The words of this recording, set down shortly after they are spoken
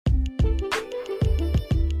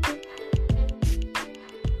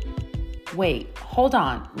Wait, hold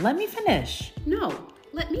on. Let me finish. No,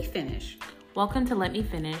 let me finish. Welcome to Let Me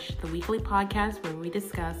Finish, the weekly podcast where we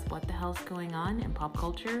discuss what the hell's going on in pop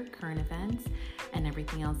culture, current events, and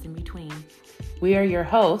everything else in between. We are your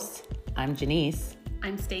hosts. I'm Janice.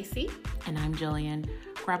 I'm Stacy. And I'm Jillian.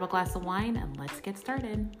 Grab a glass of wine and let's get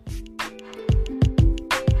started.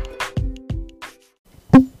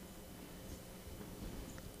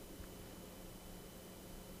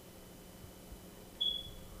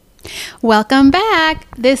 Welcome back.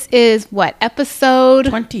 This is what, episode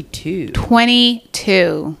 22.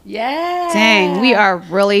 22. Yeah. Dang, we are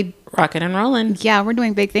really, Rocking and rolling. yeah, we're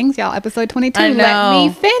doing big things, y'all. Episode 22. I know. Let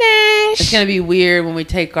me finish. It's going to be weird when we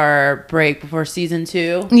take our break before season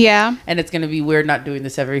 2. Yeah. And it's going to be weird not doing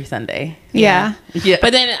this every Sunday. Yeah. Yeah.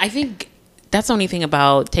 But then I think that's the only thing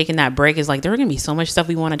about taking that break is like, there's going to be so much stuff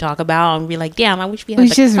we want to talk about and be like, damn, I wish we had We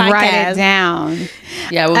the just podcast. write it down.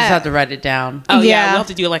 Yeah, we'll just have to write it down. Oh, yeah. Yeah. We'll have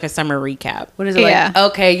to do like a summer recap. What is it Yeah.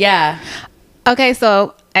 like? Okay, yeah. Okay,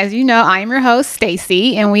 so as you know, I'm your host,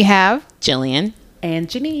 Stacy, and we have, Jillian. And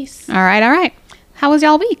Janice. all right. How was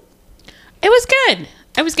y'all week? It was good.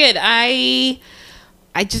 It was good. I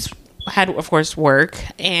just had, of course, work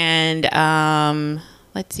and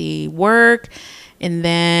work, and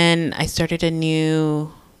then I started a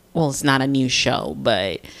new. Well, it's not a new show,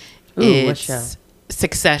 but Ooh, what it's show?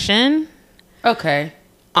 Succession Okay.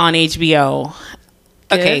 on HBO.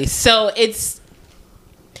 Okay, Good. so it's.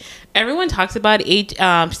 Everyone talks about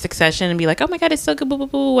Succession and be like, oh my God, it's so good, boo, boo,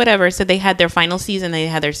 boo, whatever. So they had their final season. They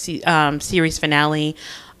had their series finale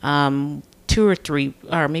 2 or 3,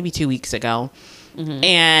 or maybe 2 weeks ago. Mm-hmm.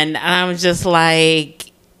 And I was just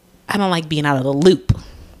like, I don't like being out of the loop.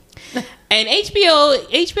 And HBO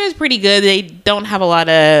is pretty good. They don't have a lot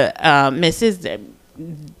of misses.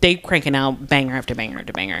 They cranking out banger after banger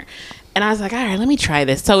after banger. And I was like, all right, let me try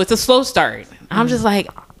this. So it's a slow start. I'm just like,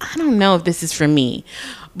 I don't know if this is for me.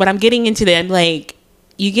 But I'm getting into that. Like,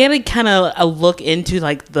 you get a kind of a look into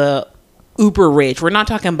like the uber rich. We're not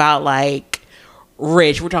talking about like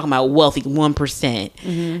rich. We're talking about wealthy 1%.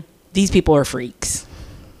 Mm-hmm. These people are freaks.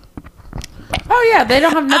 Oh, yeah. They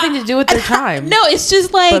don't have nothing to do with their time. No, it's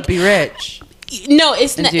just like. But be rich. No,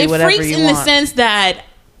 it's not. do It whatever freaks you in the want. sense that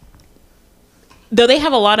though they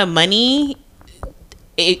have a lot of money,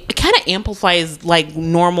 it kind of amplifies like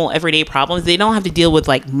normal everyday problems. They don't have to deal with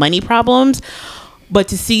like money problems. But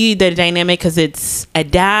to see the dynamic, because it's a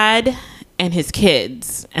dad and his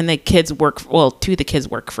kids, and the kids two of the kids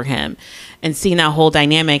work for him, and seeing that whole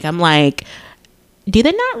dynamic, I'm like, do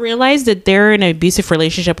they not realize that they're in an abusive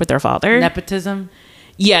relationship with their father? Nepotism.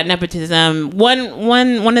 Yeah, nepotism.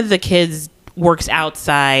 One of the kids works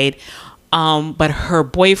outside, but her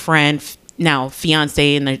boyfriend, now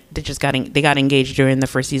fiance, and they got engaged during the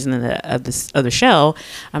first season of the show.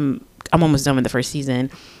 I'm almost done with the first season.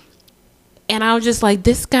 And I was just like,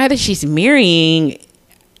 this guy that she's marrying,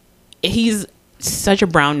 he's such a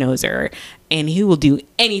brown noser, and he will do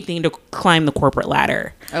anything to climb the corporate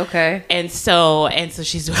ladder. Okay. And so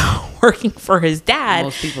she's working for his dad.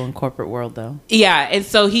 Most people in corporate world, though. Yeah, and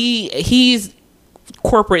so he's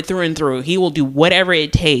corporate through and through. He will do whatever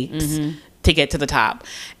it takes to get to the top.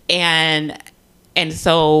 And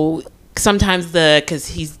so sometimes because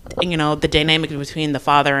he's, the dynamic between the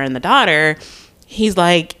father and the daughter, he's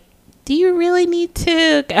like, do you really need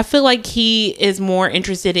to? I feel like he is more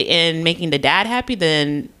interested in making the dad happy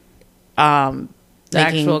than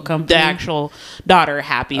making the actual daughter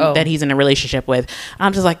happy that he's in a relationship with.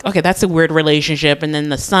 I'm just like, okay, that's a weird relationship. And then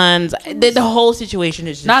the sons, the whole situation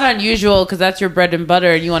is just not unusual, because that's your bread and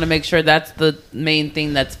butter, and you want to make sure that's the main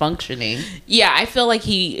thing that's functioning. Yeah, I feel like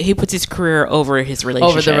he puts his career over his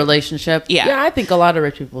relationship. Over the relationship. Yeah, I think a lot of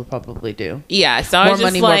rich people probably do. Yeah, so I More was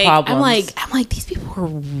just money, more like, problems. I'm like, these people are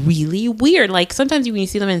really weird. Like sometimes when you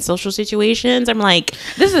see them in social situations, I'm like,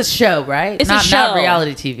 This is a show, right? It's not, a show. Not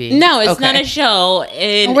reality TV. No, it's Okay. not a show.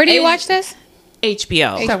 And Where do you watch this?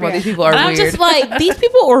 HBO. Talk about these people are And I'm weird. just like, these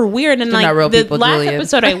people are weird. And They're like not real the people, last Julian.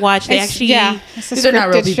 episode I watched, they actually it's a These are not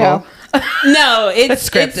real scripted people. show. no, it's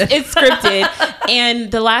scripted. It's scripted.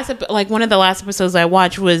 And the one of the last episodes I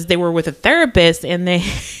watched was they were with a therapist, and they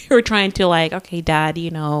were trying to like, okay, dad,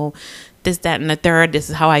 this, that, and the third. This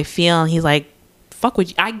is how I feel. And he's like, fuck with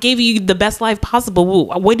you. I gave you the best life possible.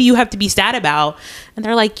 What do you have to be sad about? And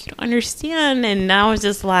they're like, you don't understand. And I was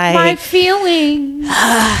just like, My feelings.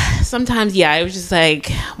 sometimes, yeah, it was just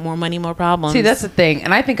like more money, more problems. See, that's the thing.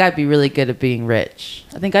 And I think I'd be really good at being rich.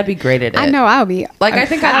 I think I'd be great at it. I know I would be. Like, I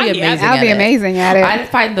think I'd be amazing I'd at be it. amazing at it. I'd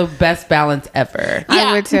find the best balance ever.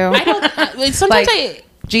 I would too. I don't. Sometimes Like,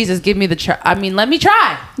 Jesus, give me the try. I mean, let me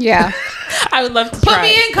try. Yeah. I would love to Put try.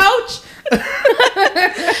 me in, coach.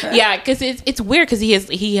 Yeah, because it's weird because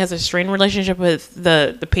he has a strained relationship with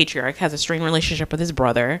the patriarch, has a strained relationship with his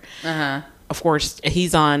brother. Of course,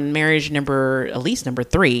 he's on marriage at least number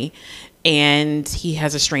 3, and he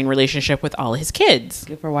has a strained relationship with all his kids.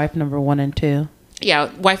 Good for wife number 1 and 2.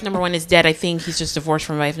 Yeah, wife number 1 is dead. I think he's just divorced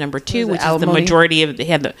from wife number 2, which is the alimony? majority of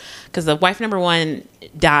because the wife number 1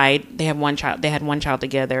 died. They have one child. They had one child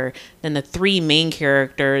together. Then the 3 main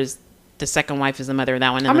characters, the second wife is the mother of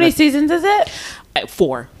that one. How many seasons is it?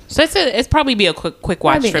 4. So it's probably be a quick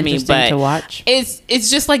watch for me, but to watch. It's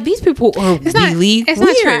just like these people are It's really not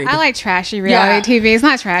weird. I like trashy reality TV. It's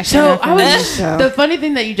not trashy. So enough for I me, was so. the funny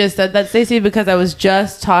thing that you just said that, Stacey, because I was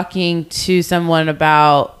just talking to someone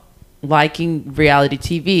about liking reality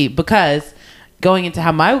TV, because going into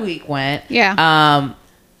how my week went,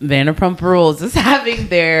 Vanderpump Rules is having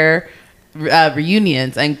their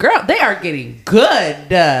reunions, and girl, they are getting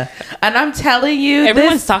good. And I'm telling you,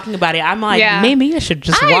 Everyone's talking about it. I'm like, maybe I should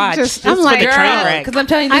just watch. I'm for like, the train girl, wreck. because I'm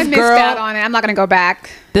telling you, I this missed girl, out on it. I'm not gonna go back.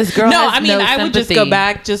 this girl. No, has I mean, no I would just sympathy. go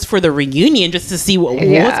back just for the reunion, just to see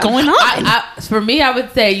what's going on. For me, I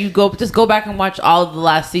would say you go back and watch all of the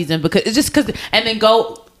last season, because it's just and then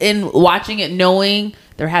go in watching it knowing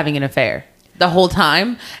they're having an affair the whole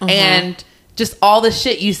time, and just all the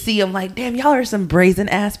shit you see. I'm like, damn, y'all are some brazen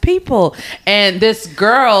ass people. And this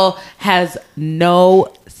girl has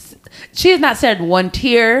she has not shed one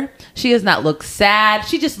tear. She has not looked sad.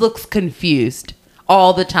 She just looks confused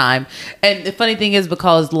all the time. And the funny thing is,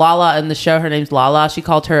 because Lala in the show, her name's Lala, she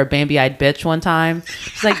called her a Bambi-eyed bitch one time.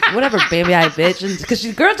 She's like, whatever, Bambi-eyed bitch. Because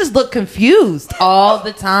the girl just looked confused all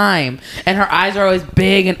the time. And her eyes are always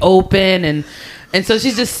big and open. And so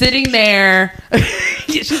she's just sitting there.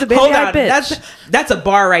 She's a Bambi-eyed bitch. That's a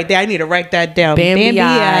bar right there. I need to write that down.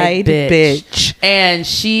 Bambi-eyed bitch. And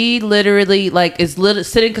she literally is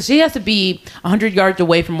sitting, because she has to be 100 yards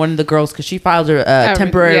away from one of the girls, because she filed a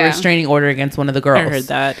temporary restraining order against one of the girls. I heard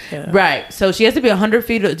that. Yeah. Right. So she has to be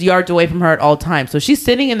 100 yards away from her at all times. So she's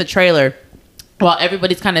sitting in the trailer while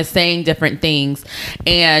everybody's kind of saying different things.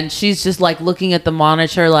 And she's just like looking at the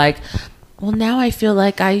monitor like, well, now I feel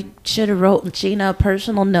like I should have wrote Gina a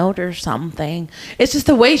personal note or something. It's just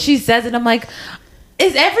the way she says it. I'm like,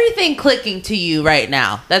 is everything clicking to you right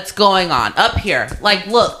now that's going on up here? Like,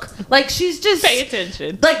 look, like she's just Pay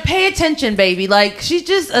attention. Like, pay attention, baby. Like, she's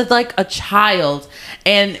just like a child.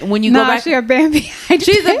 And when you go back, she's a Bambi.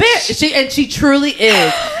 She's a bitch. She truly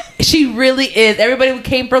is. She really is. Everybody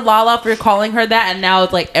came for Lala for calling her that, and now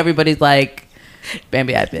it's like everybody's like,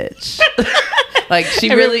 Bambi-eyed bitch. Like, she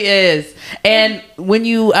really is. And when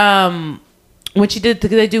you when she did,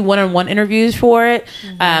 they do one-on-one interviews for it,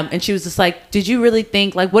 and she was just like, did you really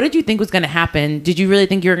think, like, what did you think was going to happen? Did you really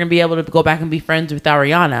think you were going to be able to go back and be friends with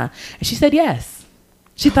Ariana? And she said yes.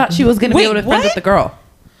 She thought she was going to be able to be friends with the girl.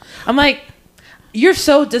 I'm like, you're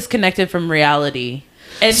so disconnected from reality.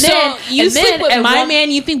 And So then you sleep with my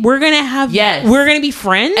man, you think we're gonna have we're gonna be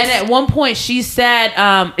friends? And at one point she said,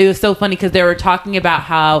 it was so funny because they were talking about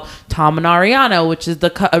how Tom and Ariana, which is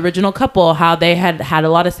the original couple, how they had a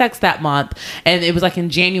lot of sex that month, and it was like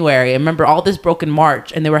in January. I remember all this broke in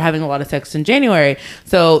March, and they were having a lot of sex in January.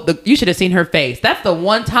 So you should have seen her face. That's the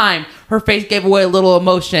one time her face gave away a little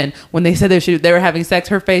emotion when they said they were having sex.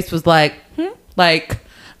 Her face was like, like,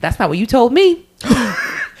 that's not what you told me.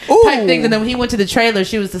 Type things. And then when he went to the trailer,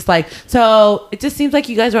 she was just like, so it just seems like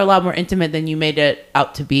you guys are a lot more intimate than you made it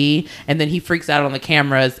out to be. And then he freaks out on the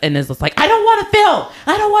cameras and is just like, I don't want to film.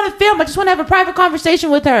 I just want to have a private conversation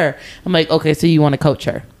with her. I'm like, okay, so you want to coach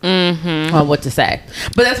her on what to say.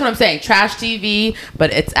 But that's what I'm saying. Trash TV,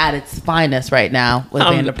 but it's at its finest right now with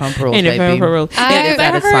Vanderpump Rules, baby.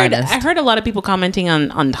 I heard a lot of people commenting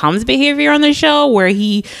on Tom's behavior on the show, where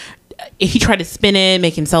he tried to spin it,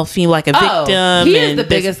 make himself feel like a victim. He is the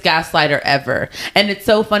biggest gaslighter ever. And it's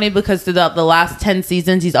so funny because throughout the last 10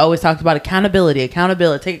 seasons, he's always talked about accountability,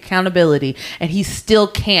 take accountability. And he still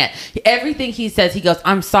can't. Everything he says, he goes,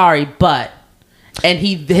 I'm sorry, but. And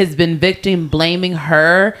he has been victim blaming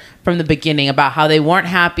her from the beginning about how they weren't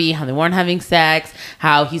happy, how they weren't having sex,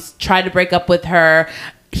 how he's tried to break up with her.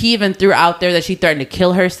 He even threw out there that she threatened to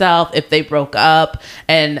kill herself if they broke up,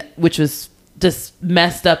 and which was just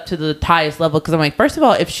messed up to the highest level. Because I'm like, first of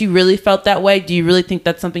all, if she really felt that way, do you really think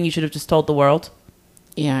that's something you should have just told the world?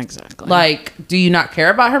 Yeah, exactly. Like, do you not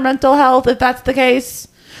care about her mental health if that's the case?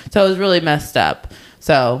 So it was really messed up.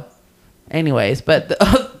 So anyways, but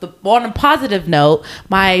on a positive note,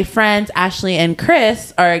 my friends Ashley and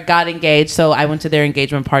Chris got engaged. So I went to their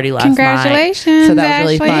engagement party last night. Congratulations, So that was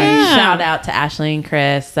really Ashley. fun. Yeah. Shout out to Ashley and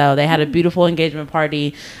Chris. So they had a beautiful engagement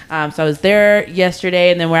party. So I was there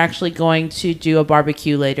yesterday, and then we're actually going to do a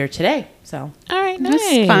barbecue later today. So all right, That's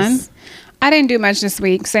nice. fun. I didn't do much this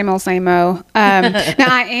week. Same old, same old. Now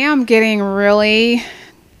I am getting really.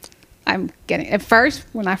 At first,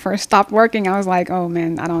 when I first stopped working, I was like, oh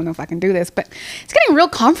man, I don't know if I can do this, but it's getting real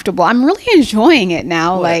comfortable. I'm really enjoying it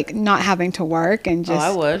now, like not having to work and just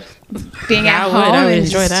I would. being at home. I would and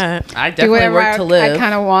enjoy just that. I do definitely whatever work to live. I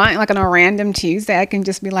kind of want. Like on a random Tuesday, I can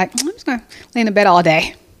just be like, I'm just going to lay in the bed all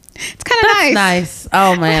day. It's kind of nice. Nice.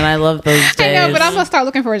 Oh man, I love those days. I know, but I'm going to start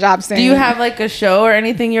looking for a job soon. Do you have like a show or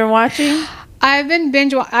anything you're watching? I've been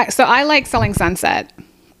so I like Selling Sunset.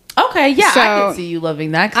 Okay, yeah, So- I can see you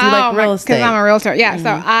loving that because you like real estate. Because I'm a realtor. Yeah, so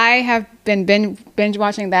I have been binge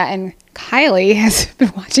watching that, and Kylie has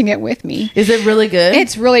been watching it with me. Is it really good?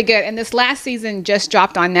 It's really good. And this last season just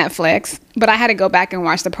dropped on Netflix, but I had to go back and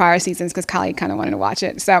watch the prior seasons because Kylie kind of wanted to watch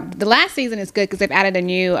it. So the last season is good because they've added a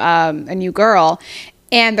new girl.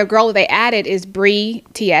 And the girl that they added is Brie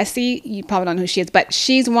Tiesi. You probably don't know who she is, but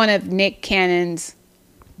she's one of Nick Cannon's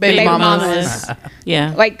Baby mamas.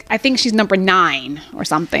 Yeah. Like, I think she's number 9 or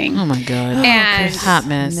something. Oh my god. And Hot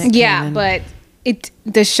mess. yeah, but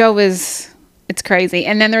the show it's crazy.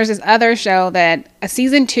 And then there's this other show that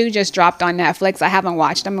season 2 just dropped on Netflix. I haven't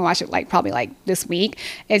watched. I'm gonna watch it probably this week.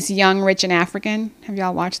 It's Young, Rich, and African. Have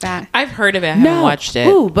y'all watched that? I've heard of it. I haven't watched it.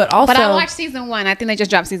 Ooh, but also, But I watched season 1. I think they just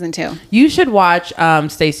dropped season 2. you should watch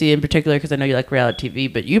Stacey in particular because I know you like reality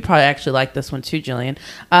TV, but you probably actually like this one too, Jillian.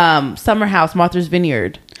 Summer House, Martha's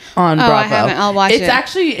Vineyard on Bravo. I haven't. I'll watch it. It's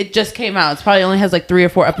actually, it just came out. It's probably only has like 3 or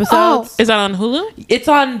 4 episodes. Is that on Hulu? It's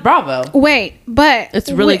on Bravo. Wait, but It's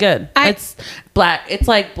really wait, good. It's black. It's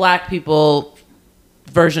like black people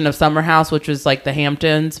version of Summer House, which was like the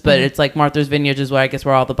Hamptons, but it's like Martha's Vineyard is where I guess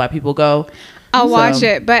where all the black people go. I'll watch So-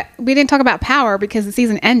 it. But we didn't talk about Power because the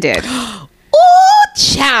season ended. Oh,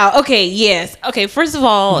 child. Okay, yes. Okay, first of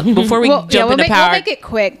all, before we jump into Power, We'll make it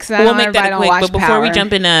quick. Cause we'll make that don't quick. watch But before we Power.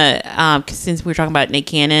 jump into, 'cause since we were talking about Nick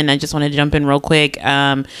Cannon, I just want to jump in real quick.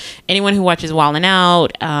 Anyone who watches Wildin'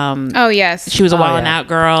 Out, Oh yes, she was a Oh, Wildin' yeah. Out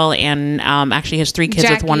girl, and actually has 3 kids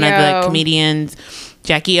with one of Jackie the O. comedians.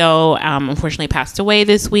 Jackie O unfortunately passed away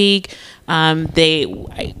this week.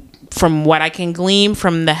 From what I can glean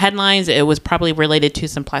from the headlines, it was probably related to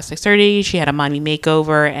some plastic surgery. She had a mommy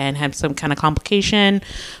makeover and had some kind of complication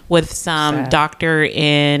with some Sad. doctor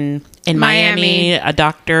in Miami. Miami. A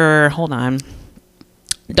doctor, hold on,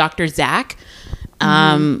 Dr. Zach.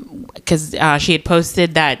 Because she had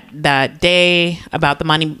posted that day about the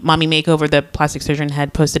mommy makeover. The plastic surgeon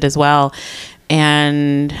had posted as well,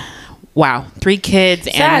 and wow, 3 kids,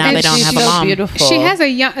 and Sad, now and they don't she's have a so mom. beautiful. She has the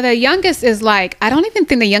youngest is like, I don't even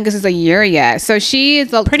think the youngest is a year yet. So she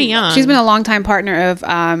is Pretty young. She's been a longtime partner of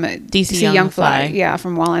DC Young Young Fly. Fly. Yeah,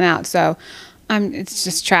 from Wallin' Out. So it's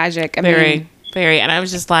just tragic. I Very, mean, very. And I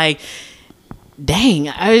was just like, dang.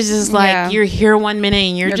 I was just like, Yeah. you're here one minute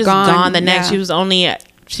and you're just gone. gone the next. Yeah.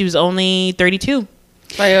 She was only 32.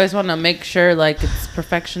 So I always want to make sure like it's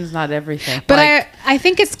perfection's not everything. but Like, I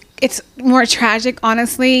think it's more tragic,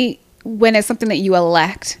 honestly, when it's something that you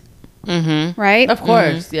elect. Mm-hmm. Right? of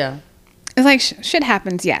course, yeah. It's like shit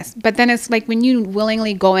happens, yes. But then it's like when you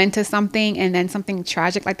willingly go into something and then something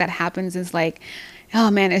tragic like that happens, is like, oh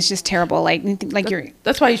man, it's just terrible. Like you're.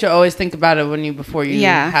 That's why you should always think about it before you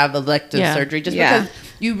Yeah. have elective Yeah. surgery, just Yeah. because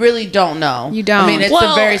you really don't know. You don't. I mean, it's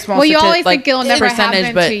Well- a very small. Well, you always like, think it'll never percentage,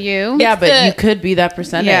 happen but to you. Yeah, It's but the- you could be that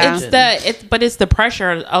percentage. Yeah. It's the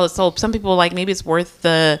pressure. Oh, so some people like maybe it's worth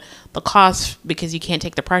the cost because you can't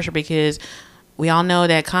take the pressure because we all know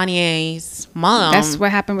that Kanye's mom. That's what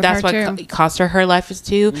happened with her, too. It cost her life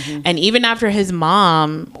too. And even after his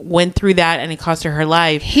mom went through that and it cost her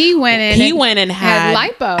life, He went in. and had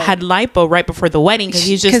lipo. Had lipo right before the wedding because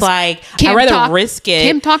he's just 'Cause like, Kim I'd rather talked- risk it.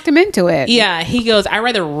 Kim talked him into it. Yeah, he goes, I'd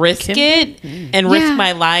rather risk it and risk Yeah.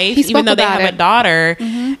 my life, He even spoke though they about have a it. daughter.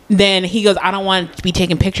 Then he goes, I don't want to be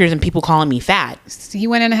taking pictures and people calling me fat. He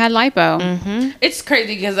went in and had lipo. It's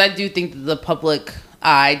crazy because I do think that the public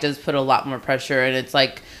eye does put a lot more pressure, and it's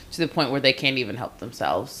like to the point where they can't even help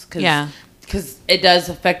themselves. Cause, Yeah. because it does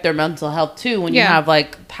affect their mental health too. When you Yeah. have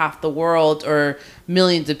like half the world or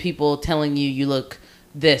millions of people telling you you look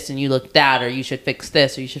this and you look that, or you should fix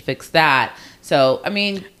this or you should fix that. So I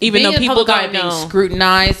mean, Even being though in the people public eye don't being know.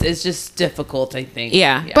 scrutinized is just difficult. I think.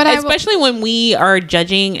 Yeah. But I will- especially when we are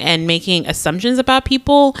judging and making assumptions about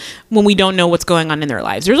people when we don't know what's going on in their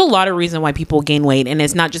lives. There's a lot of reason why people gain weight, and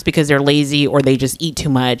it's not just because they're lazy or they just eat too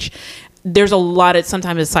much. There's a lot of,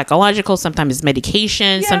 sometimes it's psychological, sometimes it's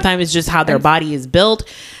medication, sometimes it's just how their body is built.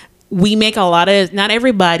 We make a lot of, not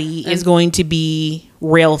everybody is going to be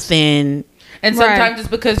rail thin And Right. sometimes it's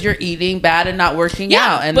because you're eating bad and not working Yeah,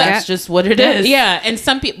 out, and but- that's just what it is. Yeah, and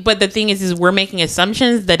some people, but the thing is we're making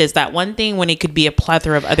assumptions that is that one thing when it could be a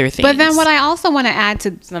plethora of other things. But then what I also want to add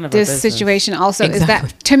to none of our this business. situation also is Exactly.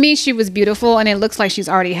 that to me she was beautiful, and it looks like she's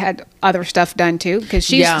already had other stuff done too, because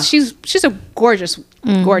she's a gorgeous.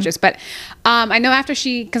 But I know after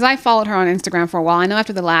because I followed her on Instagram for a while. I know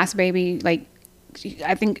after the last baby, like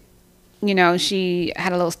I think, you know, she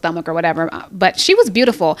had a little stomach or whatever, but she was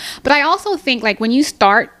beautiful. But I also think like when you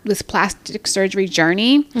start this plastic surgery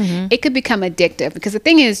journey, it could become addictive, because the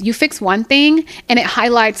thing is you fix one thing and it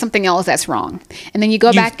highlights something else that's wrong. And then you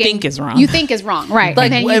go back think and is wrong. You think is wrong, right.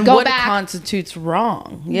 Like, and then you and go what back. constitutes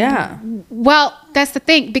wrong? Yeah. Well, that's the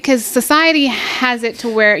thing, because society has it to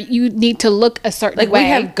where you need to look a certain Like, way. we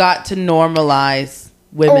have got to normalize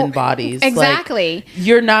women Oh, bodies. Like, exactly.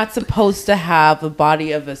 you're not supposed to have a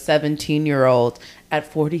body of a 17-year-old at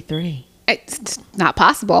 43. It's not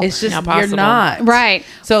possible. It's just, Not you're possible. not. Right.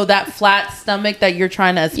 So that flat stomach that you're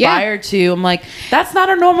trying to aspire to, I'm like, that's not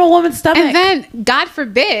a normal woman's stomach. And then, God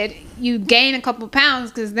forbid, you gain a couple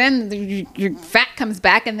pounds, because then your fat comes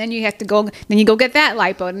back, and then you have to go. Then you go get that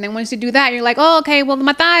lipo, and then once you do that, you're like, oh, okay, well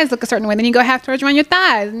my thighs look a certain way. Then you go have surgery on your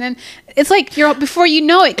thighs, and then it's like you're before you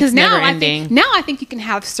know it. Because It's now never I think you can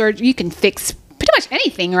have surgery. You can fix pretty much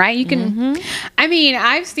anything, right? You can. I mean,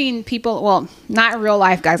 I've seen people. Well, not real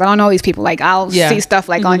life guys. I don't know these people. Like I'll Yeah. see stuff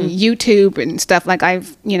like on YouTube and stuff. Like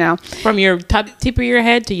from your tip of your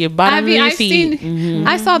head to your bottom of your I've feet. seen.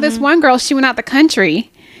 I saw this one girl. She went out the country,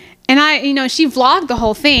 and she vlogged the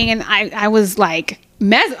whole thing, and I was like,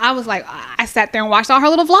 I sat there and watched all her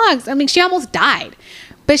little vlogs. I mean, she almost died,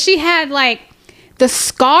 but she had like. The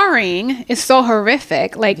scarring is so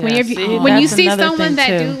horrific. Like when Yeah, you see, when you that's see another someone thing,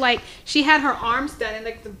 that too. do like she had her arms done and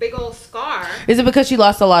like the big old scar. Is it because she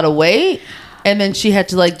lost a lot of weight and then she had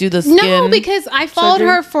to like do the skin? No, because I followed surgery?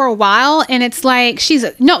 her for a while, and it's like she's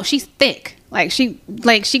thick. Like she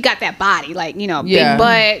got that body, like Yeah. big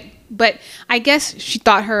butt. But I guess she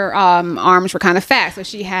thought her arms were kind of fat, so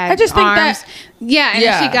she had. I just think arms. that- Yeah, and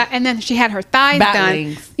Yeah. then she had her thighs Bat done.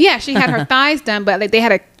 wings. Yeah, she had her thighs done, but like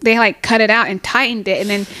they like cut it out and tightened it, and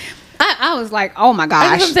then I was like, oh my I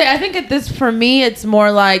gosh. was gonna say, I think for me, it's more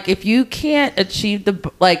like if you can't achieve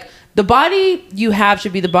the body you have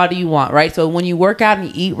should be the body you want, right? So when you work out and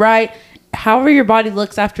you eat right, however your body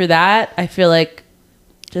looks after that, I feel like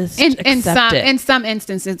just in accept some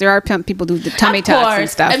instances, there are people do the tummy Of tucks and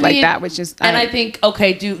course. stuff I like mean, that, which is and I think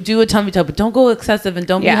okay, do a tummy tuck, but don't go excessive and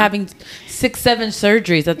don't Yeah. be having 6-7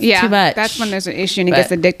 surgeries. That's yeah, too much. that's when there's an issue and it But-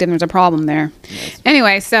 gets addicted and there's a problem there.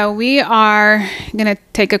 Anyway, so we are gonna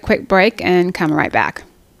take a quick break and come right back.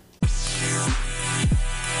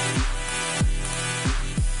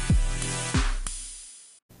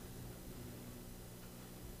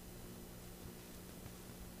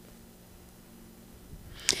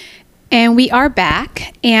 And we are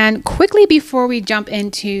back. And quickly before we jump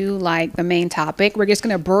into like the main topic, we're just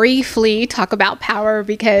going to briefly talk about Power,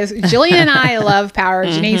 because Jillian and I love Power.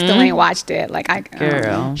 Janine still ain't watched it. Like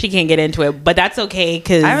Girl. She can't get into it, but that's okay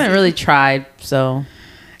because I haven't really tried, so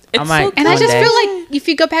It's I might. so And I one just day. feel like if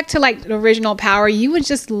you go back to like the original Power, you would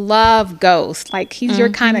just love Ghost. Like he's your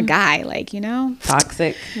kind of guy, like,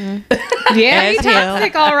 toxic. Yeah, he's As hell.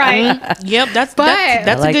 toxic, all right. Yep, that's But-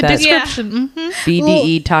 that's I like a good that. description.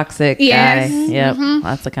 BDE toxic Yes. guy. Yep,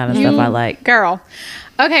 that's the kind of stuff I like. Girl.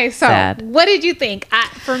 Okay, so Sad. what did you think?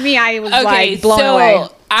 For me, I was Okay, like blown so away.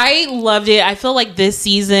 I loved it. I feel like this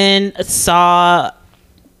season saw,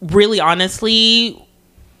 really honestly,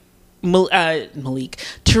 Malik,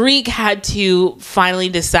 Tariq had to finally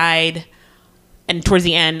decide, and towards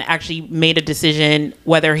the end actually made a decision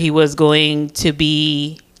whether he was going to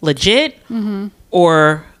be legit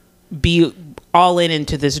or be all in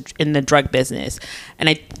the drug business.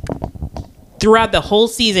 And throughout the whole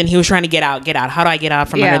season, he was trying to get out. How do I get out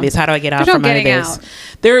from Yeah. under this? How do I get out There's no from under getting this? out.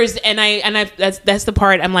 There's that's the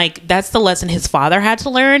part I'm like, that's the lesson his father had to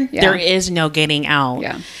learn. Yeah. There is no getting out.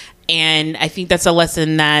 Yeah. And I think that's a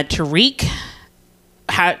lesson that Tariq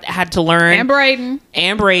had to learn.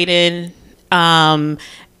 And Brayden.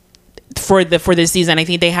 For this season, I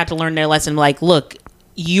think they had to learn their lesson. Like, look,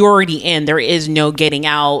 you're already in. There is no getting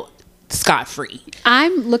out scot-free.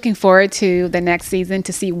 I'm looking forward to the next season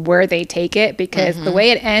to see where they take it, because the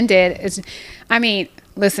way it ended is, I mean,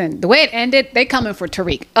 listen, the way it ended, they coming for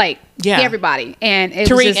Tariq, like everybody, and it was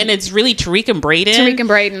Tariq, just, and it's really Tariq and Brayden. Tariq and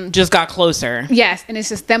Brayden. just got closer. Yes, and it's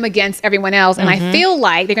just them against everyone else, and I feel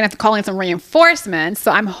like they're gonna have to call in some reinforcements.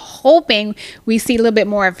 So I'm hoping we see a little bit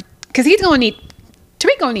more of, because Tariq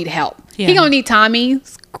gonna need help. Yeah. He gonna need Tommy,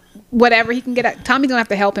 whatever he can get. Tommy's gonna have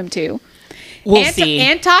to help him too. We'll see.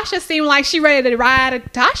 And Tasha seemed like she ready to ride.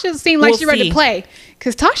 Tasha seemed like We'll she ready see. to play.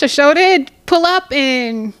 Because Tasha sure did pull up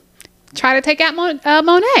and try to take out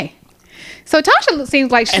Monet. So Tasha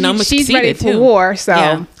seems like And almost she's ready succeeded, for too. war. So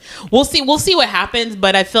Yeah. We'll see what happens,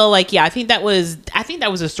 but I feel like I think that was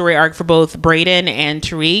a story arc for both Brayden and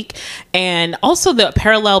Tariq, and also the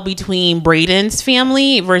parallel between Brayden's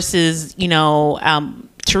family versus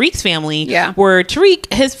Tariq's family, Yeah. where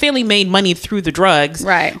Tariq, his family made money through the drugs,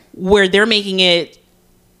 Right. where they're making it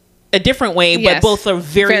a different way, but Yes. both are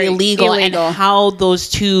very illegal, and how those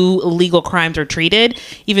two illegal crimes are treated,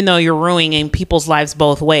 even though you're ruining people's lives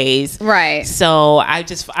both ways. Right. So I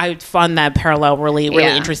found that parallel really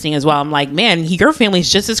Yeah. interesting as well. I'm like, man, your family's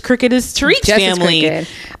just as crooked as Tariq's just as family. crooked.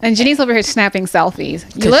 And Janice over here snapping selfies.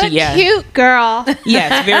 You 'Cause look yeah. cute, girl.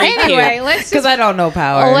 Yes, very Anyway, cute. let's Because just I don't know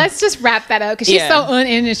power. let's just wrap that up because she's Yeah. so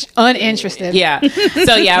uninterested. Yeah.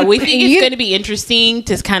 So we think it's You- going to be interesting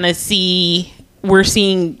to kind of see. We're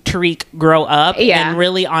seeing Tariq grow up, Yeah. and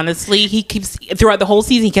really, honestly, he keeps throughout the whole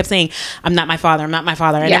season. He kept saying, "I'm not my father. I'm not my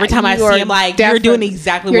father." And Yeah, every time I you are see him, like, you're doing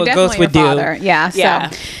exactly what Ghost would do. Yeah. Yeah.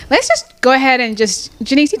 So let's just go ahead and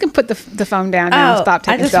Janice, you can put the phone down now and stop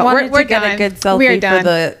I taking just selfies. wanted We're to get done. a good We are selfie done. for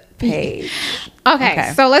the page.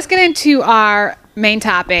 Okay, so let's get into our main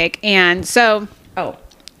topic. And so Oh,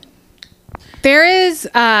 there is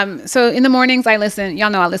so in the mornings I listen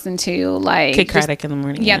to like Kid just- Craddock in the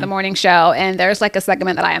morning. yeah, the morning show, and there's like a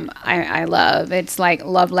segment that I love. It's like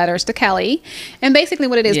love letters to Kelly, and basically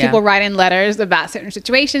what it is, Yeah. people write in letters about certain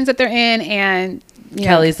situations that they're in, and you know,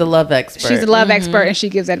 Kelly's the love expert. she's a love expert and she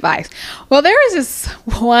gives advice. Well, there was this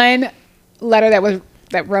one letter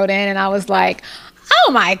that wrote in, and I was like,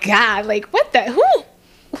 oh my god, like what the who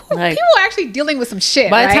Like- people are actually dealing with some shit.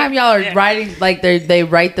 By the right? time y'all are writing, like they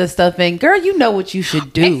write this stuff in, girl, you know what you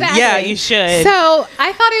should do. Exactly. Yeah, you should. So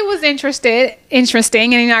I thought it was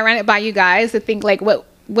interesting, and I ran it by you guys to think like, what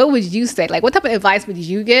would you say? Like, what type of advice would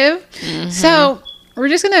you give? So we're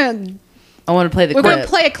just gonna I want to play the we're clip. gonna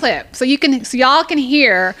play a clip so y'all can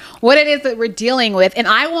hear what it is that we're dealing with, and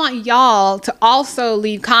I want y'all to also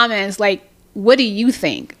leave comments like, what do you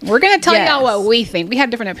think? We're gonna tell Yes. y'all what we think. We have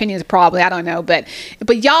different opinions, probably. I don't know, but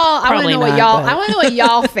y'all, I want to Probably know what not, y'all. but- I want to know what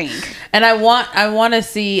y'all think. And I want to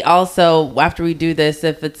see also after we do this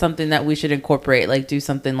if it's something that we should incorporate, like do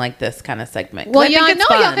something like this kind of segment. 'Cause Well, I think y'all it's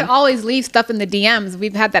know y'all fun. can always leave stuff in the DMs.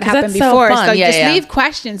 We've had that 'Cause happen that's so before. fun. So Yeah, just yeah. leave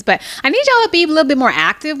questions. But I need y'all to be a little bit more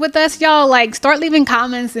active with us. Y'all like start leaving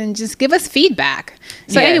comments and just give us feedback.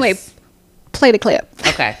 So Yes. anyway, play the clip.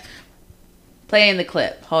 Okay. Playing the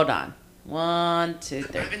clip. Hold on. 1, 2,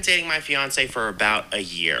 3. I've been dating my fiance for about a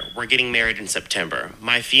year. We're getting married in September.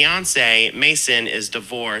 My fiance, Mason, is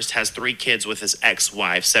divorced, has 3 kids with his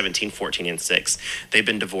ex-wife, 17, 14, and 6. They've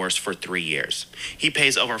been divorced for 3 years. He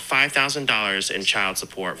pays over $5,000 in child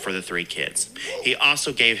support for the 3 kids. He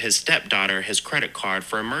also gave his stepdaughter his credit card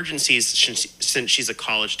for emergencies since she's a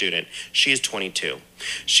college student. She is 22.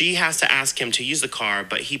 She has to ask him to use the card,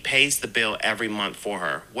 but he pays the bill every month for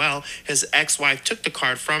her. Well, his ex-wife took the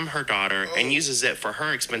card from her daughter and uses it for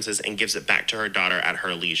her expenses and gives it back to her daughter at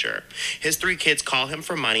her leisure. His 3 kids call him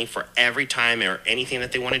for money for every time or anything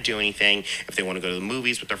that they want to do anything. If they want to go to the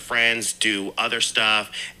movies with their friends, do other stuff,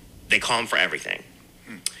 they call him for everything.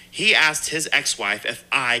 He asked his ex-wife if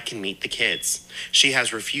I can meet the kids. She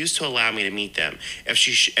has refused to allow me to meet them. If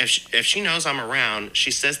she knows I'm around,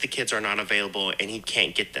 she says the kids are not available and he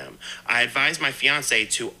can't get them. I advise my fiance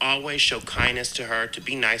to always show kindness to her, to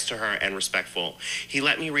be nice to her and respectful. He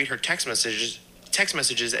let me read her text messages,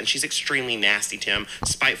 and she's extremely nasty to him,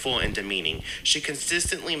 spiteful and demeaning. She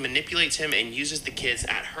consistently manipulates him and uses the kids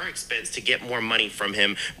at her expense to get more money from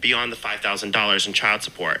him beyond the $5,000 in child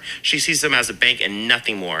support. She sees him as a bank and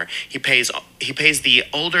nothing more. He pays the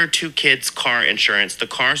older 2 kids' car insurance. The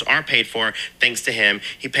cars are paid for thanks to him.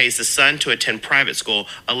 He pays the son to attend private school,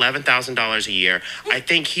 $11,000 a year. I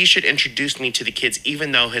think he should introduce me to the kids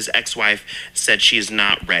even though his ex-wife said she is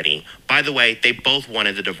not ready. By the way, they both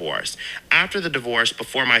wanted the divorce. After the divorce,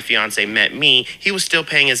 before my fiance met me, he was still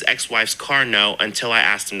paying his ex-wife's car note until I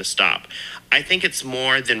asked him to stop. I think it's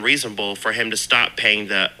more than reasonable for him to stop paying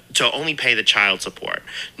to only pay the child support,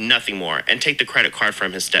 nothing more, and take the credit card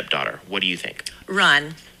from his stepdaughter. What do you think?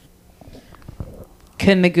 Run.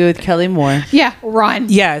 Couldn't agree with Kelly more. Yeah, run.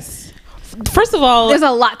 Yes. First of all, There's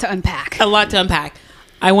a lot to unpack. a lot to unpack.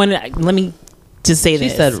 Let me just say She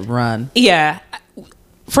this. said run. Yeah.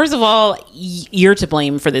 First of all, you're to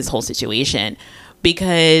blame for this whole situation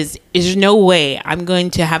because there's no way I'm going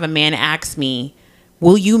to have a man ask me,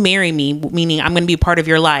 will you marry me? Meaning I'm going to be part of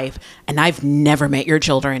your life. And I've never met your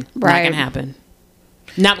children. Not Right. going to happen.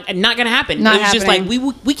 Not gonna happen. Not It was just like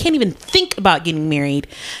happening. we can't even think about getting married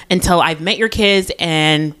until I've met your kids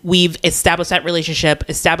and we've established that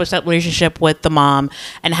relationship with the mom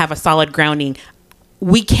and have a solid grounding.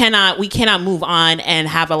 We cannot move on and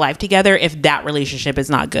have a life together if that relationship is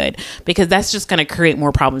not good, because that's just going to create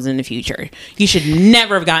more problems in the future. You should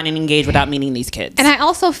never have gotten engaged without meeting these kids. And I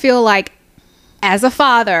also feel like, as a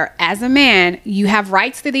father, as a man, you have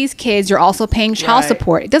rights to these kids. You're also paying child Right.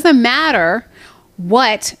 support. It doesn't matter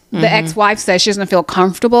what the ex-wife says. She doesn't feel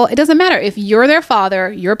comfortable. It doesn't matter. If you're their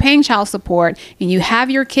father, you're paying child support, and you have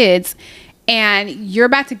your kids, and you're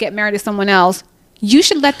about to get married to someone else, you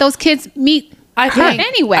should let those kids meet her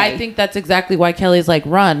anyway. I think that's exactly why Kelly's like,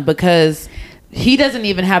 run, because he doesn't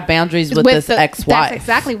even have boundaries with this ex-wife. That's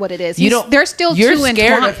exactly what it is. You don't. They're still You're too scared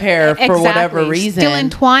entwined. of her for whatever Exactly. reason, Still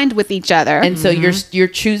entwined with each other. and so you're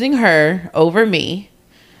choosing her over me,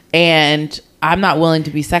 and I'm not willing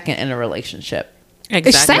to be second in a relationship.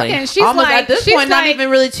 Exactly. Second, she's Almost like, at this she's point, not like- even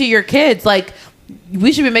really to your kids. Like,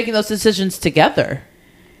 we should be making those decisions together.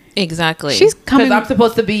 Exactly. She's Because coming. I'm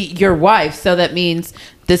supposed to be your wife, so that means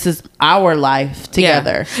this is our life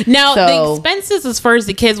together. Yeah. Now the So- expenses as far as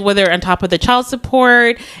the kids, whether on top of the child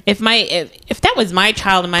support, if that was my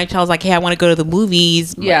child and my child's like, hey, I want to go to the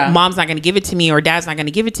movies, Yeah. mom's not going to give it to me or dad's not going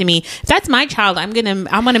to give it to me. If that's my child, I'm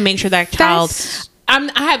gonna make sure that child. That's- When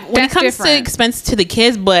it that's comes different. to expense to the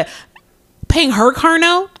kids, but paying her car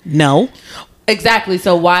note, no. Exactly.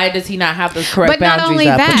 So why does he not have those correct But not boundaries only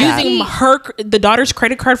up that, with Using the daughter's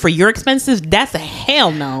credit card for your expenses, that's a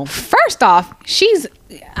hell no. First off, she's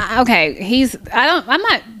okay.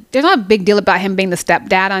 There's not a big deal about him being the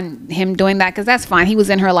stepdad on him doing that, because that's fine. He was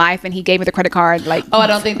in her life and he gave her the credit card. Like, Oh, I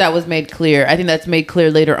don't think that was made clear. I think that's made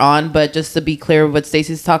clear later on. But just to be clear, what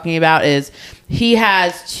Stacey's talking about is he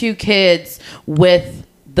has 2 kids with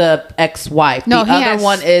the ex-wife. No, the he other has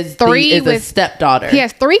one is 3 a with stepdaughter. He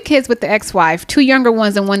has 3 kids with the ex-wife, 2 younger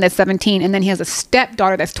ones and one that's 17, and then he has a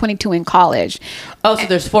stepdaughter that's 22 in college. Oh, so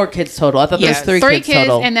there's 4 kids total. I thought Yes. there was 3 kids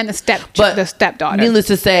total. and then the But stepdaughter. Needless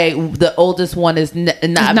to say, the oldest one is not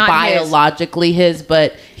not biologically his,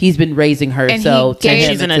 but he's been raising her. And So he to gave-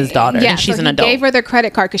 him, She's it's an- his daughter. Yeah, and she's so an he adult. gave her the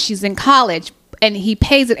credit card because she's in college, and he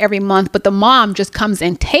pays it every month, but the mom just comes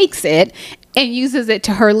and takes it and uses it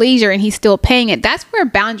to her leisure, and he's still paying it. That's where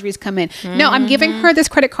boundaries come in. No, I'm giving her this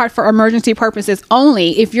credit card for emergency purposes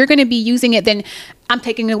only. If you're going to be using it, then I'm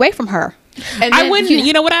taking it away from her. And I then wouldn't.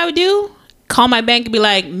 You know what I would do? Call my bank and be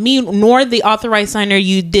like, me nor the authorized signer,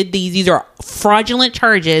 you did these. These are fraudulent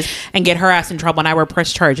charges, and get her ass in trouble. And I will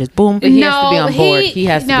press charges. Boom. He has to be on board. He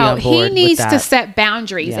has to be on board he with needs to that. set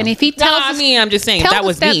boundaries. Yeah. And if he No, tells I mean, I'm just saying tell that the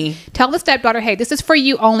was me. Tell the stepdaughter, hey, this is for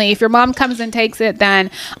you only. If your mom comes and takes it, then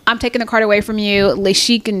I'm taking the card away from you. At least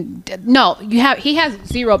she can. No, he has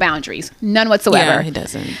 0 boundaries, none whatsoever. Yeah, he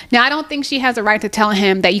doesn't. Now, I don't think she has a right to tell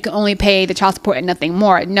him that you can only pay the child support and nothing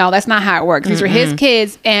more. No, that's not how it works. These are his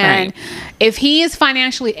kids, and if he is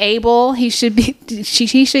financially able, he should be.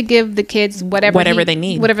 He should give the kids whatever they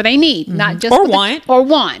need. whatever they need, not just Or what want. or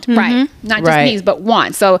want, right? Not just Right. needs, but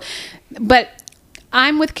want. So, but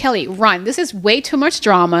I'm with Kelly. Run. This is way too much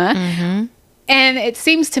drama. And it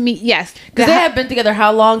seems to me, yes. Because they have been together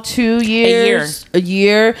how long? 2 years? A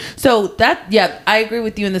year. So that, yeah, I agree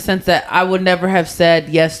with you in the sense that I would never have said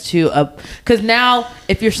yes to because now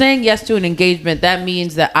if you're saying yes to an engagement, that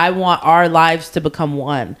means that I want our lives to become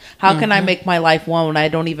one. How can I make my life one when I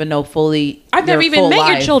don't even know fully? I've never your even full met your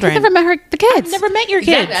life? children. I've never met the kids. Never met your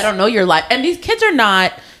kids. Exactly. I don't know your life. And these kids are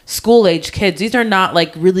not school age kids. These are not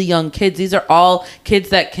like really young kids. These are all kids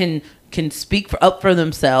that can speak up for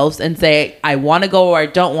themselves and say, I want to go or I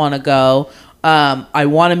don't want to go. I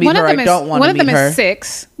want to meet her. I don't want to meet her. One of them is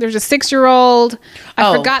 6. There's a 6-year-old. I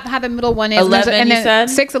Oh. forgot how the middle one is. 11, and you then said?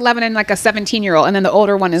 6, 11, and like a 17-year-old. And then the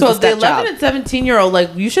older one is So the the stepchild. 11 and 17-year-old,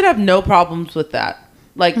 like, you should have no problems with that.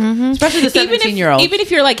 Like, especially the 17-year-old. Even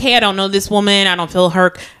if you're like, hey, I don't know this woman, I don't feel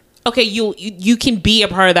her. Okay, you can be a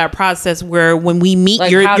part of that process where when we meet,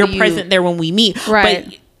 Like, you're how do you- present there when we meet. Right.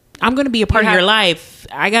 But I'm going to be a part You of your have- life.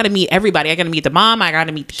 I got to meet everybody. I got to meet the mom. I got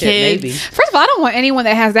to meet the Shit, kids. maybe. First of all, I don't want anyone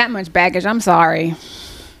that has that much baggage. I'm sorry.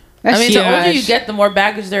 I mean, the older too you much. get, the more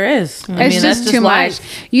baggage there is. I It's mean, just too life.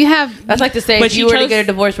 much. You have That's like to say, But if she you were to chose- get a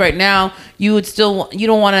divorce right now, you would still, you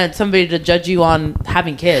don't want somebody to judge you on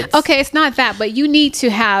having kids. okay. It's not that, but you need to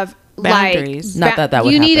have Boundaries. Not that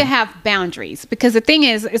would you need to happen. have boundaries, because the thing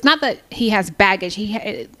is, it's not that he has baggage.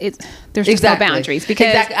 There's just Exactly. no boundaries because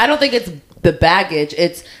Exactly. I don't think it's the baggage.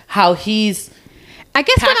 It's how he's I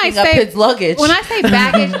guess packing up his luggage. When I say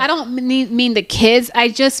baggage, I don't mean the kids. I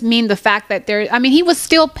just mean the fact that he was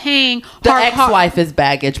still paying the ex-wife is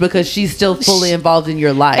baggage because she's still fully involved in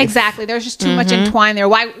your life. Exactly. There's just too much entwined there.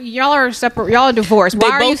 Why y'all are separate? Y'all are divorced. They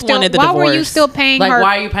Why are you both still? wanted the Why were you divorce. still paying Like, her?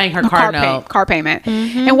 why are you paying her car note? car payment?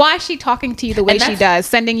 And why is she talking to you the way she does,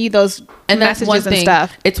 sending you those messages and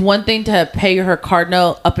stuff? It's one thing to pay her card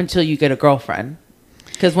note up until you get a girlfriend.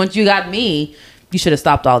 Because once you got me, you should have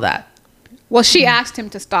stopped all that. Well, she asked him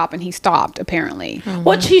to stop, and he stopped. Apparently,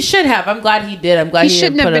 Which he should have. I'm glad he did. I'm glad he he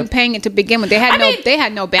shouldn't didn't have put been paying it to begin with. They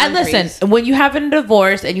had no boundaries. And listen, when you have a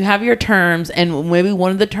divorce and you have your terms, and maybe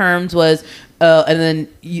one of the terms was, and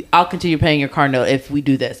then I'll continue paying your car note if we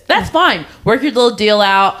do this. That's fine. Work your little deal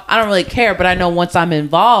out. I don't really care, but I know once I'm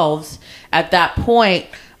involved, at that point,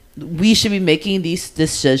 we should be making these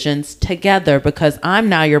decisions together because I'm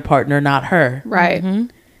now your partner, not her. Right.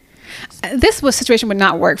 This situation would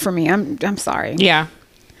not work for me. I'm sorry. Yeah.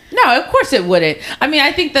 No, of course it wouldn't. I mean,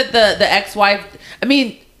 I think that the ex-wife, I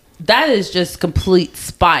mean, that is just complete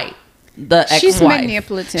spite. The ex-wife. She's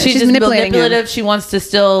manipulative. She's just manipulating manipulative. him. She wants to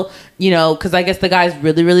still, because I guess the guy's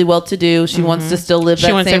really, really well to do. She wants to still live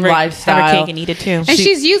that same lifestyle. Have her cake and eat it too. And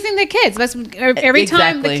she's using the kids. That's every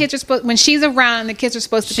time the Exactly. kids are supposed. When she's around, and the kids are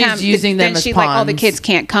supposed to She's come. using them then as she's like, "Oh, the pawns. kids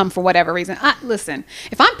can't come for whatever reason." Listen,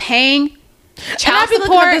 if I'm paying child I'd be looking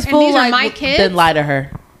support at and this fool these are like, my kids, then lie to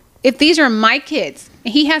her. if these are my kids,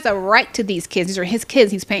 and he has a right to these kids. These are his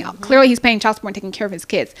kids. He's paying. Clearly, he's paying child support and taking care of his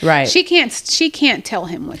kids. Right. She can't tell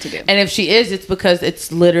him what to do. And if she is, it's because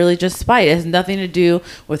it's literally just spite. It has nothing to do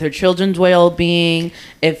with her children's well-being.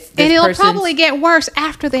 If this And it'll person's- probably get worse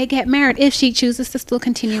after they get married if she chooses to still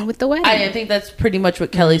continue with the wedding. I think that's pretty much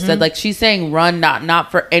what Kelly said. Like, she's saying run, not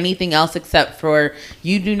for anything else except for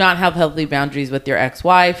you do not have healthy boundaries with your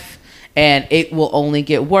ex-wife, and it will only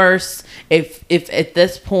get worse if at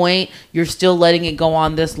this point you're still letting it go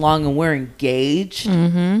on this long and we're engaged.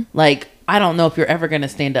 Like, I don't know if you're ever going to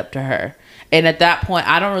stand up to her. And at that point,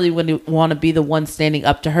 I don't really want to be the one standing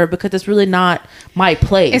up to her because it's really not my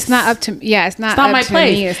place. It's not up to it's not It's not up my to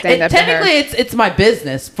place. me to stand up to her. Technically, it's my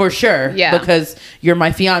business for sure. Yeah. Because you're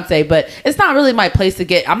my fiance, but it's not really my place to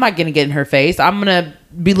get. I'm not gonna get in her face. I'm gonna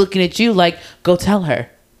be looking at you like, go tell her,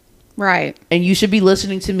 Right. and you should be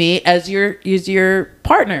listening to me as your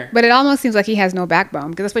partner. But it almost seems like he has no backbone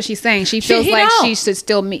because that's what she's saying. She feels he like don't. she should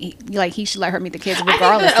still meet, like he should let her meet the kids I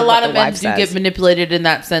regardless think that a of lot what of the men wife do says. get manipulated in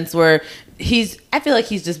that sense where I feel like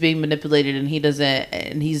he's just being manipulated and he doesn't,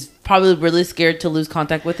 and he's probably really scared to lose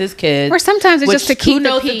contact with his kids. Or sometimes it's which just to keep who the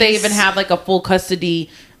knows if they peace. even have like a full custody.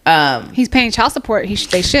 He's paying child support. They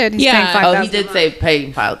should. He's Yeah. paying Oh, $5,000 he did say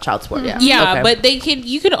paying child support. Yeah. Yeah, Okay. but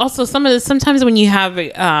you could also sometimes when you have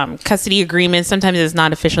custody agreements, sometimes it's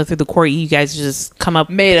not official through the court. You guys just come up.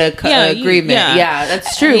 Made a agreement. yeah. Yeah,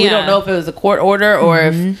 that's true. We Yeah. don't know if it was a court order or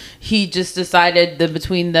if he just decided that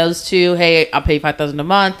between those two, hey, I'll pay $5,000 a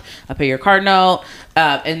month. I'll pay your car note,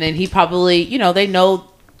 and then he probably, they know.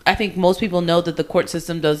 I think most people know that the court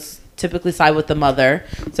system does typically side with the mother,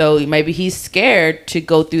 so maybe he's scared to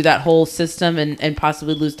go through that whole system and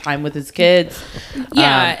possibly lose time with his kids.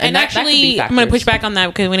 Yeah, and that could be actually, I'm going to push factors. back on that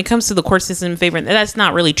because when it comes to the court system in favor, that's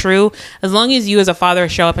not really true. As long as you as a father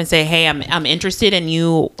show up and say, hey, I'm interested and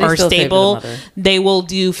you They are still favor the stable, mother. they will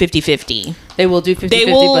do 50-50. They will do 50-50,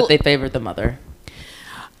 will- but they favor the mother.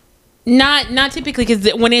 Not typically,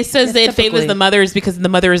 because when it says that it favors typically. the mother is because the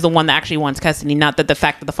mother is the one that actually wants custody, not that the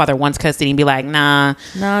fact that the father wants custody and be like, nah.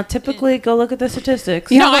 No, typically, go look at the statistics.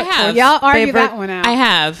 No, I have. Y'all argue Favorite- that one out. I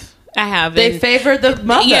have. They And- favor the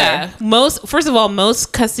mother. Yeah, first of all,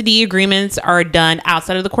 most custody agreements are done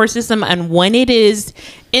outside of the court system, and when it is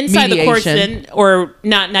inside the court Mediation. system, or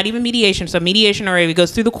not even mediation, so mediation or if it goes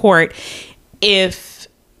through the court, if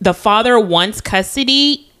the father wants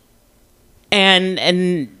custody,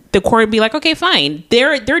 and the court would be like, okay, fine,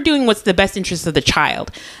 they're doing what's the best interest of the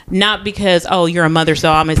child, not because you're a mother,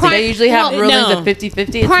 so I'm gonna They usually have Well, rulings no. of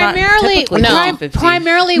 50-50. It's Primarily, not typically 50-50.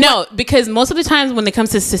 primarily, No, because most of the times when it comes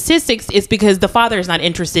to statistics, it's because the father is not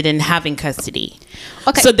interested in having custody.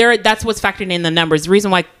 Okay. So that's what's factored in the numbers. The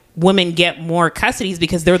reason why women get more custody is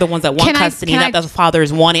because they're the ones that want Can I- custody, can not I- that the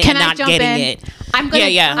fathers want it Can and I not jump getting in? it. I'm gonna,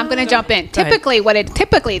 Yeah. I'm gonna jump in. Go ahead.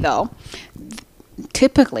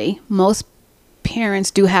 Typically, most parents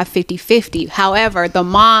do have 50-50. However, the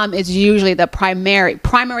mom is usually the primary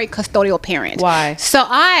custodial parent. Why? So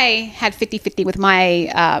I had 50-50 with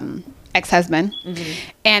my ex-husband,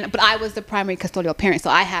 but I was the primary custodial parent, so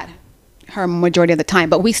I had her majority of the time.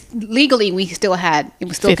 But legally we still had, it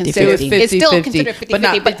was still 50-50. considered, It was it's still 50-50, considered 50-50, but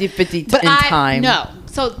not 50-50 but in time. No.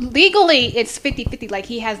 So legally it's 50-50. Like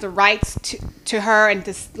he has the rights to her and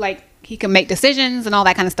to like he can make decisions and all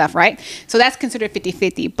that kind of stuff, right? So that's considered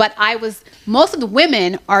 50-50. But most of the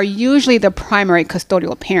women are usually the primary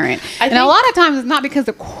custodial parent. And a lot of times it's not because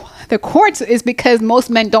the courts, is because most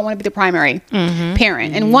men don't want to be the primary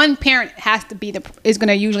parent. And one parent is going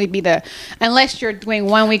to usually be unless you're doing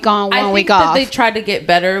 1 week on, 1 week off. I think that they try to get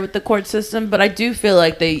better with the court system, but I do feel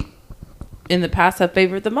like they, in the past, have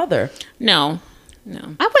favored the mother. No.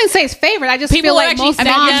 I wouldn't say it's favorite. I just feel like most moms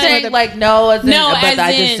I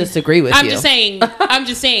just disagree with you. I'm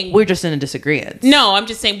just saying. We're just in a disagreement. No, I'm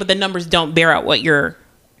just saying, but the numbers don't bear out what you're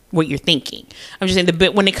thinking. I'm just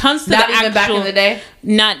saying when it comes to not the even actual, back in the day.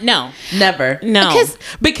 Never. No,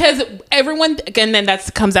 because everyone, and then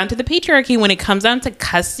that comes down to the patriarchy. When it comes down to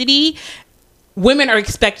custody, women are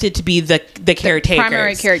expected to be the caretakers,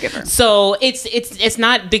 primary caregiver. So it's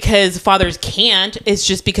not because fathers can't. It's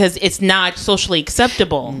just because it's not socially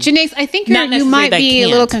acceptable. Janae, I think you might be a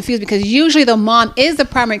little confused because usually the mom is the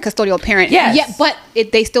primary custodial parent. Yes. Yeah, but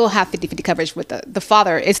they still have 50-50 coverage with the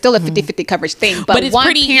father. It's still a 50-50 coverage thing. But it's one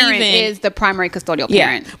pretty parent even. is the primary custodial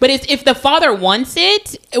parent. But if the father wants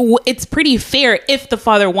it, it's pretty fair. If the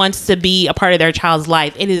father wants to be a part of their child's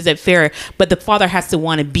life, it is fair. But the father has to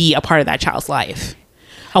want to be a part of that child's life.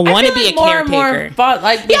 I want to be a caretaker.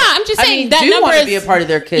 I'm just saying that do number want to be a part of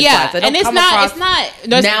their kids' lives. And it's not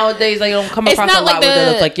nowadays. I don't come across a lot like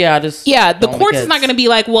where it's like, the courts is not going to be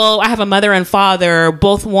like, well, I have a mother and father,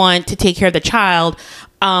 both want to take care of the child.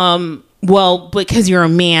 Well, because you're a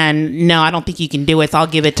man, no, I don't think you can do it. So I'll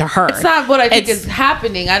give it to her. It's not what I think is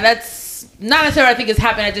happening. That's not necessarily what I think is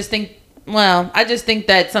happening. I just think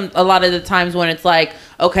that a lot of the times when it's like,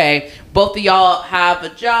 okay, both of y'all have a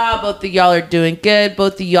job, both of y'all are doing good,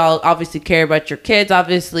 both of y'all obviously care about your kids,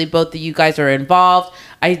 obviously both of you guys are involved.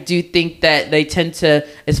 I do think that they tend to,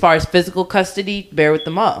 as far as physical custody, bear with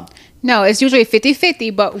the mom. No, it's usually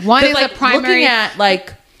 50-50, but one is a primary. Looking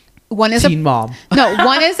at one is Teen Mom. No,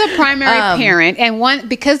 one is a primary parent, and one,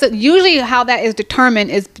 because usually how that is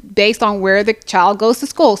determined is based on where the child goes to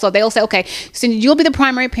school. So they'll say, okay, so you'll be the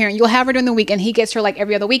primary parent. You'll have her during the week, and he gets her like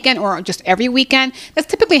every other weekend or just every weekend. That's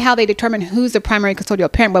typically how they determine who's the primary custodial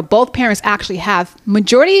parent. But both parents actually have,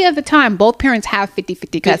 majority of the time, both parents have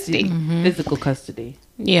 50-50 custody. Physical custody.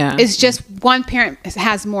 Yeah. It's just one parent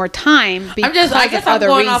has more time because I guess of I'm other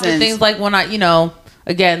going reasons. off of things like when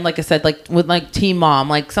again, like I said, like with Teen Mom,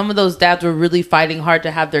 like some of those dads were really fighting hard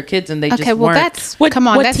to have their kids, and they just weren't. That's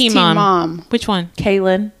that's Teen Mom. Which one?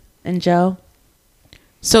 Kaylin and Joe.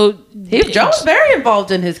 So Joe was very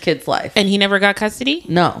involved in his kid's life, and he never got custody.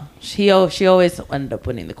 No, she always ended up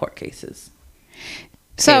winning the court cases.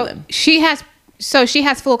 So Kaylin. she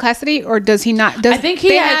has full custody, or does he not? I think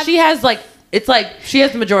she has like. It's like she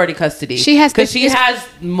has the majority custody. She has because she has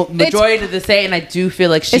majority of the say, and I do feel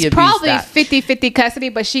like she abused it's probably that. 50-50 custody,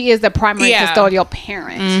 but she is the primary custodial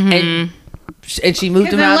parent. And she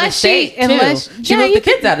moved him out of state too. She moved the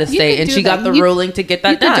kids out of state, and she got the ruling to get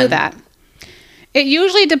that done. You do that. It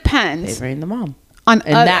usually depends. Favoring the mom. In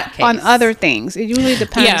that case. On other things, it usually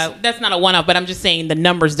depends. Yeah, that's not a one-off, but I'm just saying the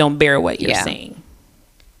numbers don't bear what you're saying.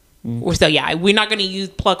 So we're not going to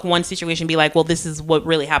pluck one situation and be like, well, this is what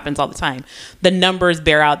really happens all the time. The numbers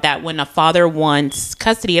bear out that when a father wants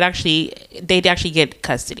custody, they'd actually get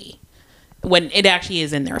custody when it actually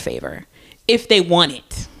is in their favor if they want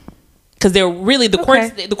it. Because they're really the court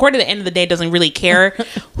at the end of the day doesn't really care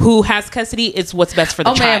who has custody. It's what's best for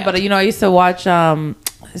the child. But I used to watch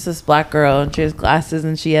it's this black girl, and she has glasses,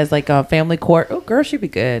 and she has like a family court. Oh, girl, she'd be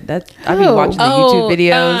good. I've been watching the YouTube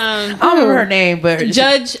videos. I don't remember her name, but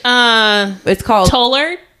Judge. It's called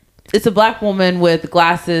Toller. It's a black woman with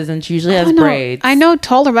glasses, and she usually has braids. I know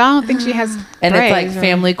Toller, but I don't think she has. And braids. it's like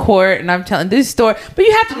family court, and I'm telling this story, but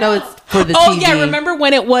you have to know it's for the TV. Oh yeah, remember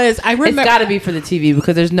when it was? I remember it's got to be for the TV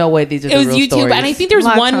because there's no way these are. It was real YouTube, stories. and I think there's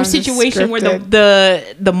one situation where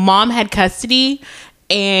the mom had custody.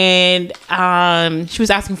 And she was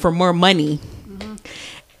asking for more money.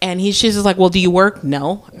 And she's just like, well, do you work?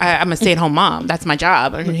 No, I'm a stay-at-home mom. That's my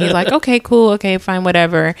job. And he's like, okay, cool. Okay, fine,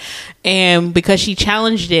 whatever. And because she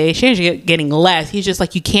challenged it, she ended up getting less. He's just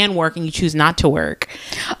like, you can work and you choose not to work.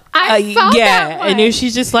 I saw that one. And then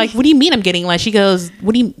she's just like, what do you mean I'm getting less? She goes,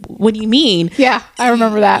 what do you mean? Yeah, I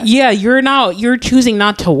remember that. Yeah, you're choosing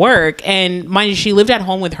not to work. And mind you, she lived at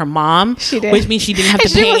home with her mom, which means she didn't have to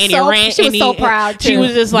pay any rent. She was so proud too. She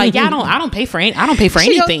was just like, yeah, I don't pay for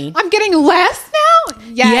anything. I'm getting less now?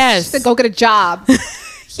 Yes. To go get a job.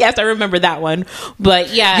 Yes, I remember that one. But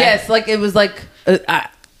yeah. Yes, like it was like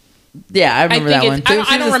Yeah, I remember think that one. it's- I don't-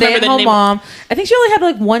 She I was don't a remember the stay-at-home name. mom. I think she only had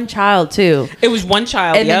like one child too. It was one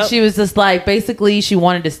child. And then she was just like, basically, she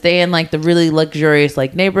wanted to stay in like the really luxurious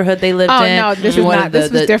like neighborhood they lived Oh in. no, this She was wanted not. This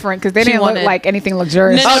was different because they she didn't wanted- look like anything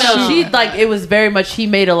luxurious. No, Oh no, she like it was very much. He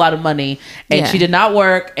made a lot of money, and Yeah. she did not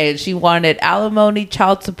work, and she wanted alimony,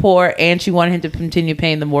 child support, and she wanted him to continue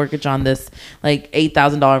paying the mortgage on this like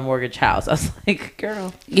 $8,000 mortgage house. I was like,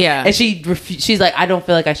 girl, Yeah. and she's like, I don't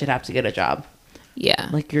feel like I should have to get a job. Yeah.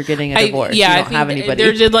 Like you're getting a divorce. Yeah, you I don't think have anybody.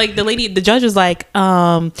 They're just like the judge was like,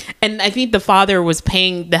 and I think the father was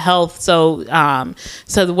paying the health. So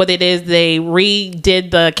what it is, they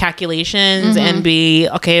redid the calculations and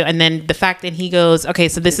and then the fact that he goes, okay,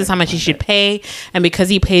 so this is how much he should pay, and because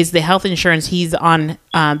he pays the health insurance, he's on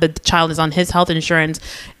the child is on his health insurance.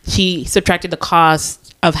 She subtracted the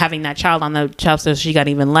cost of having that child on the child, so she got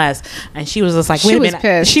even less, and she was just like, wait She a was minute,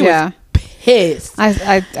 pissed, she yeah. was pissed.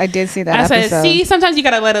 I did see that I episode. said, see, sometimes you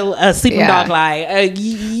gotta let a sleeping Yeah. dog lie.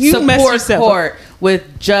 You mess Support yourself. court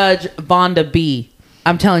with Judge Vonda B.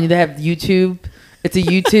 I'm telling you, they have YouTube. It's a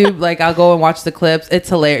YouTube. Like I'll go and watch the clips. It's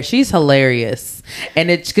hilarious. She's hilarious,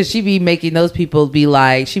 and it's because she be making those people be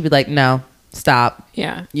like, she'd be like, no, stop.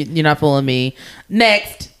 Yeah. You're not fooling me.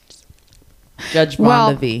 Next, Judge Vonda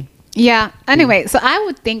Well, V. Yeah. Anyway, so I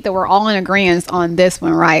would think that we're all in agreement on this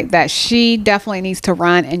one, right? That she definitely needs to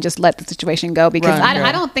run and just let the situation go because Run, girl.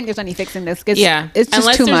 I don't think there's any fixing this. It's, Yeah. it's just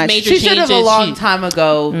Unless too there's much. major She should have a changes, long she- time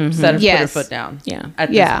ago put her Yes. foot down. Yeah.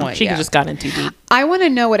 At Yeah. this point, She yeah. just got in too deep. I want to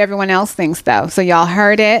know what everyone else thinks, though. So y'all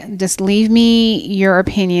heard it. Just leave me your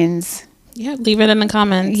opinions. Yeah. Leave it in the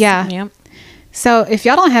comments. Yeah. Yeah. So if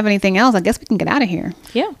y'all don't have anything else, I guess we can get out of here.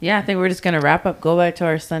 Yeah. Yeah, I think we're just gonna wrap up. Go back to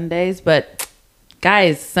our Sundays, but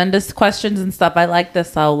guys, send us questions and stuff. I like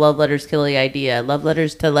this whole love letters kill the idea. Love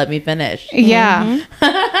letters to let me finish. Yeah.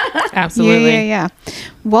 Absolutely. Yeah.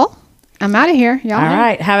 Well, I'm out of here. Y'all. All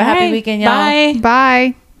right, have a happy Bye. weekend, y'all. Bye.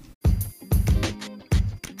 Bye.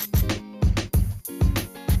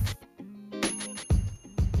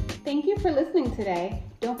 Thank you for listening today.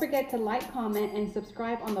 Don't forget to like, comment, and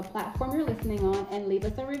subscribe on the platform you're listening on and leave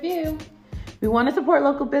us a review. We want to support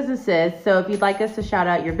local businesses, so if you'd like us to shout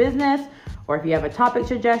out your business, or if you have a topic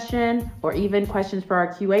suggestion, or even questions for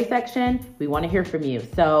our QA section, we want to hear from you.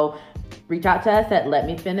 So reach out to us at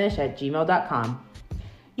letmefinish@gmail.com.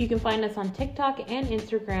 You can find us on TikTok and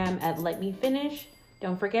Instagram at Let Me Finish.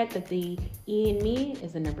 Don't forget that the E in me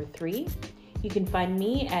is the number 3. You can find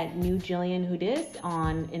me at New Jillian Houdis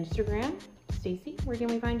on Instagram. Stacy, where can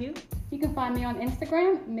we find you? You can find me on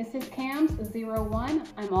Instagram, Mrs. Cams01.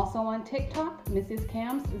 I'm also on TikTok, Mrs.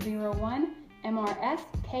 Cams01,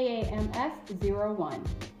 MRSKAMS01.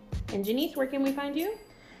 And Janice, where can we find you?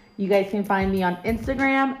 You guys can find me on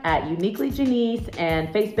Instagram at Uniquely Janice, and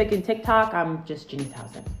Facebook and TikTok, I'm just Janice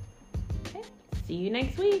Housen. Okay. See you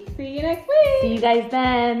next week. See you next week. See you guys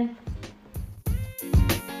then.